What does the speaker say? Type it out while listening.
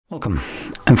Welcome.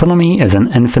 In front of me is an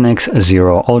Infinix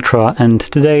Zero Ultra, and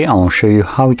today I will show you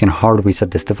how we can hard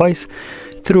reset this device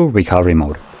through recovery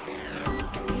mode.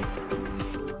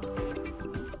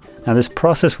 Now this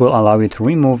process will allow you to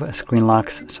remove screen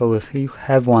locks, so if you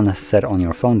have one set on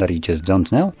your phone that you just don't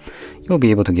know, you'll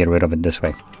be able to get rid of it this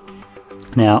way.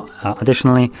 Now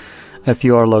additionally, if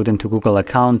you are logged into Google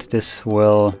account, this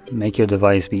will make your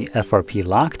device be FRP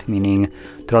locked, meaning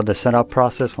throughout the setup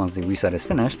process, once the reset is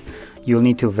finished, you'll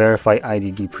need to verify either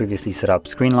the previously set up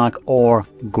screen lock or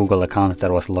Google account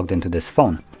that was logged into this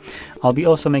phone. I'll be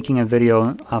also making a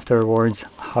video afterwards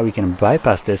how you can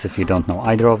bypass this if you don't know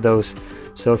either of those.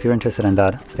 So if you're interested in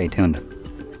that, stay tuned.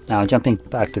 Now jumping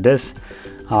back to this,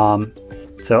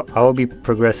 so I will be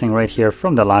progressing right here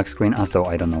from the lock screen as though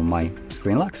I don't know my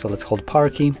screen lock. So let's hold power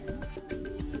key.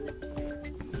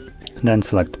 Then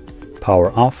select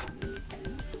power off.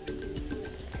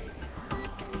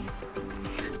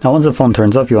 Now once the phone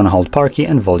turns off, you want to hold power key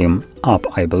and volume up,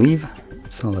 I believe.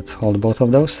 So let's hold both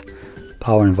of those,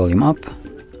 power and volume up.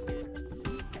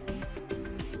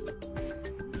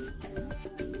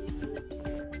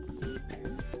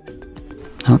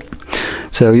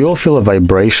 So you'll feel a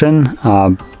vibration,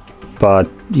 but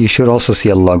you should also see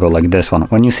a logo like this one.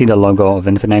 When you see the logo of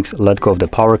Infinix, let go of the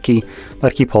power key,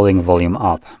 but keep holding volume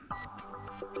up.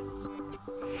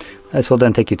 This will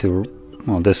then take you to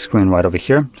this screen right over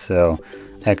here, so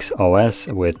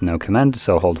XOS with no command,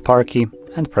 so hold power key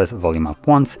and press volume up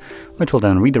once, which will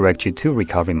then redirect you to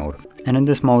recovery mode. And in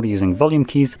this mode, using volume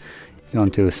keys, you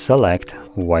want to select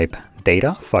wipe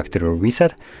data, factory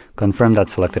reset, confirm that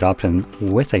selected option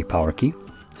with a power key,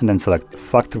 and then select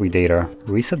factory data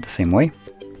reset the same way.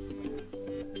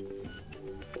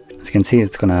 As you can see,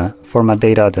 it's gonna format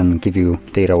data, then give you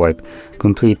data wipe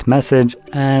complete message,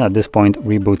 and at this point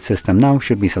reboot system now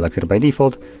should be selected by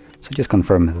default, so just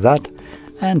confirm that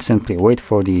and simply wait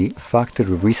for the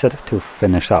factory reset to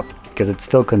finish up because it's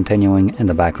still continuing in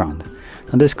the background.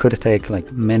 Now this could take like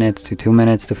a minute to 2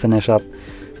 minutes to finish up,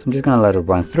 so I'm just gonna let it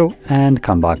run through and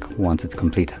come back once it's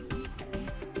complete.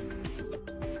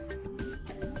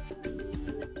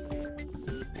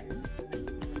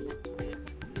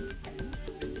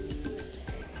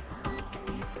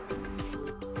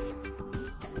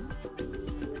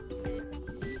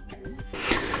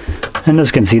 And as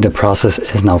you can see, the process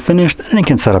is now finished and you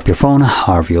can set up your phone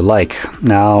however you like.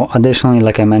 Now, additionally,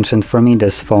 like I mentioned, for me,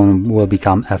 this phone will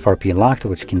become FRP locked,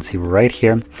 which you can see right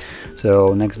here.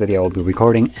 So next video I'll be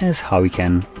recording is how we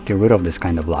can get rid of this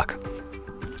kind of lock.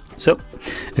 So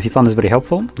if you found this video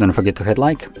helpful, don't forget to hit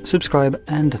like, subscribe,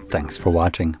 and thanks for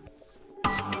watching.